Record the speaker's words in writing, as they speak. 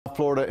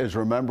Florida is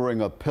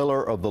remembering a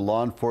pillar of the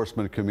law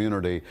enforcement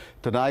community.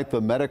 Tonight,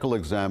 the medical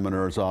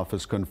examiner's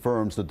office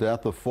confirms the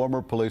death of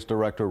former police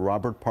director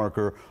Robert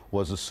Parker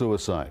was a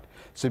suicide.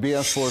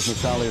 CBS 4's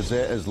Natalia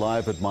Zeh is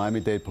live at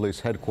Miami-Dade Police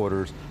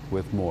headquarters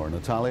with more.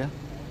 Natalia?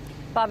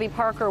 Bobby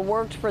Parker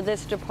worked for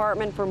this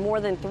department for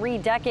more than 3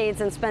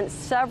 decades and spent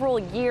several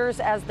years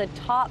as the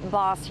top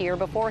boss here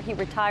before he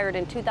retired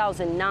in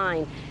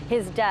 2009.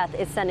 His death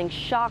is sending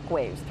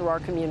shockwaves through our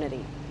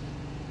community.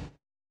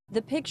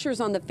 The pictures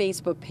on the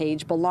Facebook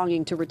page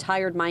belonging to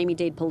retired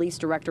Miami-Dade Police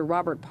Director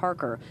Robert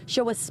Parker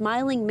show a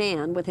smiling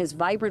man with his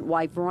vibrant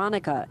wife,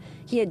 Veronica.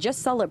 He had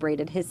just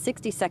celebrated his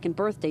 62nd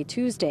birthday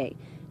Tuesday.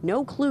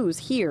 No clues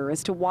here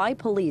as to why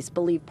police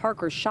believe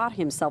Parker shot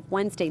himself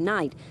Wednesday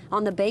night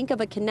on the bank of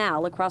a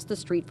canal across the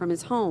street from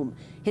his home.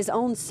 His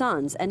own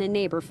sons and a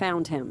neighbor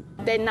found him.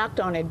 They knocked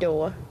on the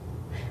door.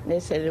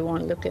 They said they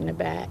want to look in the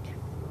back.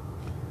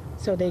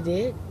 So they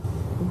did.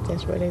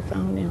 That's where they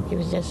found him. He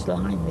was just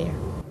lying there.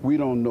 We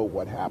don't know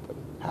what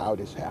happened, how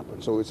this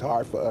happened, so it's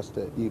hard for us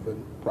to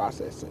even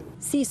process it.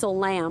 Cecil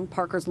Lamb,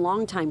 Parker's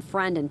longtime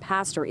friend and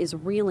pastor, is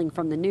reeling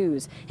from the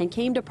news and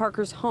came to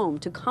Parker's home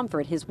to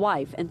comfort his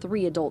wife and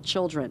 3 adult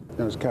children.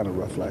 It was kind of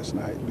rough last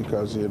night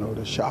because, you know,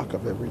 the shock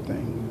of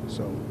everything.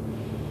 So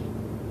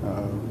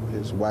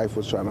his wife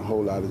was trying to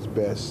hold out as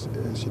best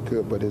as she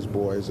could, but his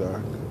boys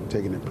are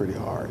taking it pretty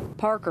hard.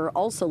 Parker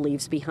also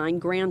leaves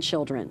behind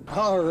grandchildren.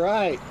 All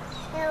right.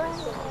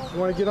 You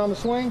want to get on the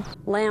swing?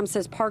 Lamb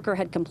says Parker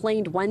had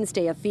complained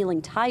Wednesday of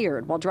feeling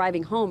tired while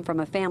driving home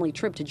from a family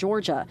trip to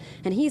Georgia.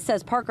 And he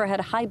says Parker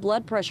had high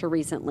blood pressure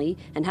recently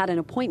and had an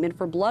appointment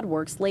for blood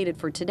work slated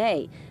for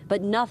today,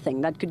 but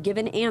nothing that could give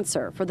an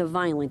answer for the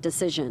violent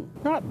decision.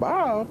 Not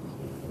Bob,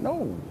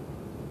 no.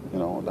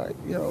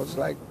 It's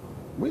like,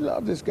 we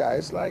love this guy.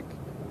 It's like,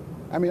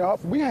 I mean,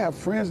 we have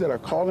friends that are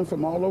calling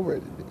from all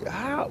over.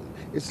 How?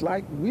 It's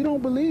like, we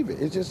don't believe it.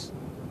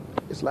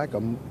 It's like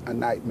a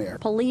nightmare.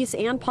 Police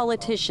and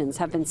politicians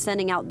have been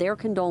sending out their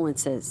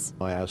condolences.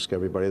 I ask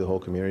everybody, the whole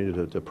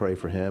community, to pray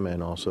for him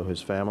and also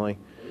his family.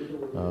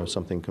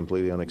 Something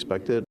completely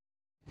unexpected.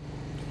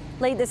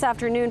 Late this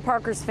afternoon,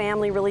 Parker's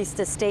family released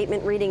a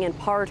statement reading in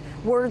part,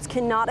 "Words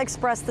cannot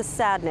express the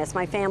sadness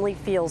my family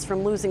feels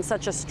from losing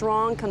such a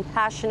strong,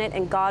 compassionate,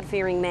 and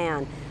God-fearing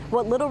man.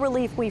 What little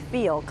relief we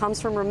feel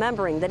comes from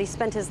remembering that he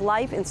spent his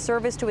life in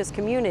service to his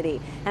community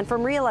and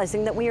from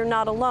realizing that we are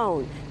not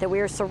alone, that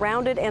we are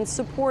surrounded and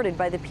supported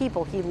by the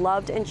people he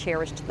loved and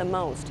cherished the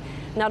most."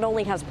 Not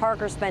only has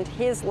Parker spent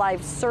his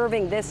life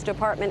serving this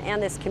department and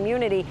this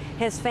community,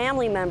 his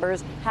family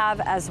members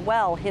have as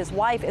well. His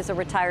wife is a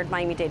retired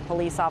Miami-Dade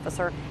police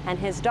officer, and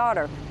his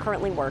daughter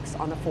currently works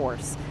on the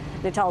force.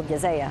 Natalia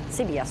Zeh,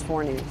 CBS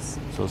 4 News.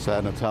 So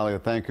sad, Natalia.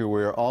 Thank you.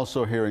 We are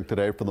also hearing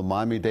today from the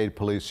Miami-Dade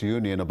Police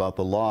Union about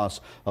the loss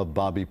of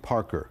Bobby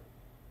Parker.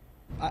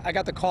 I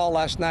got the call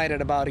last night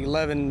at about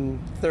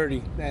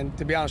 11:30, and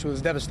to be honest, it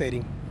was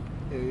devastating.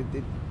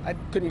 I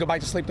couldn't go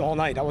back to sleep the whole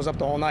night. I was up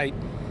the whole night.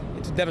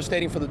 It's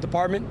devastating for the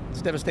department.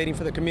 It's devastating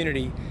for the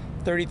community.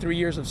 33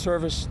 years of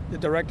service, the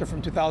director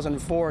from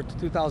 2004 to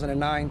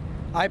 2009.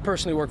 I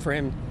personally worked for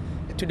him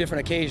at 2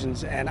 different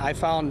occasions, and I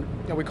found,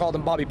 we called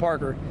him Bobby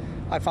Parker.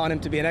 I found him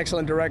to be an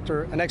excellent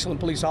director, an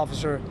excellent police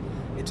officer.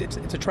 It's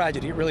a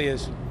tragedy, it really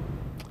is.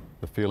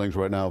 The feelings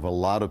right now of a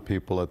lot of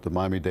people at the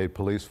Miami-Dade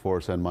Police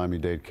Force and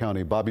Miami-Dade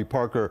County. Bobby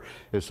Parker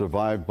is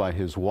survived by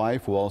his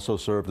wife, who also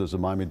served as a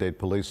Miami-Dade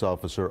police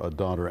officer, a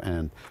daughter,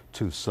 and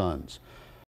 2 sons.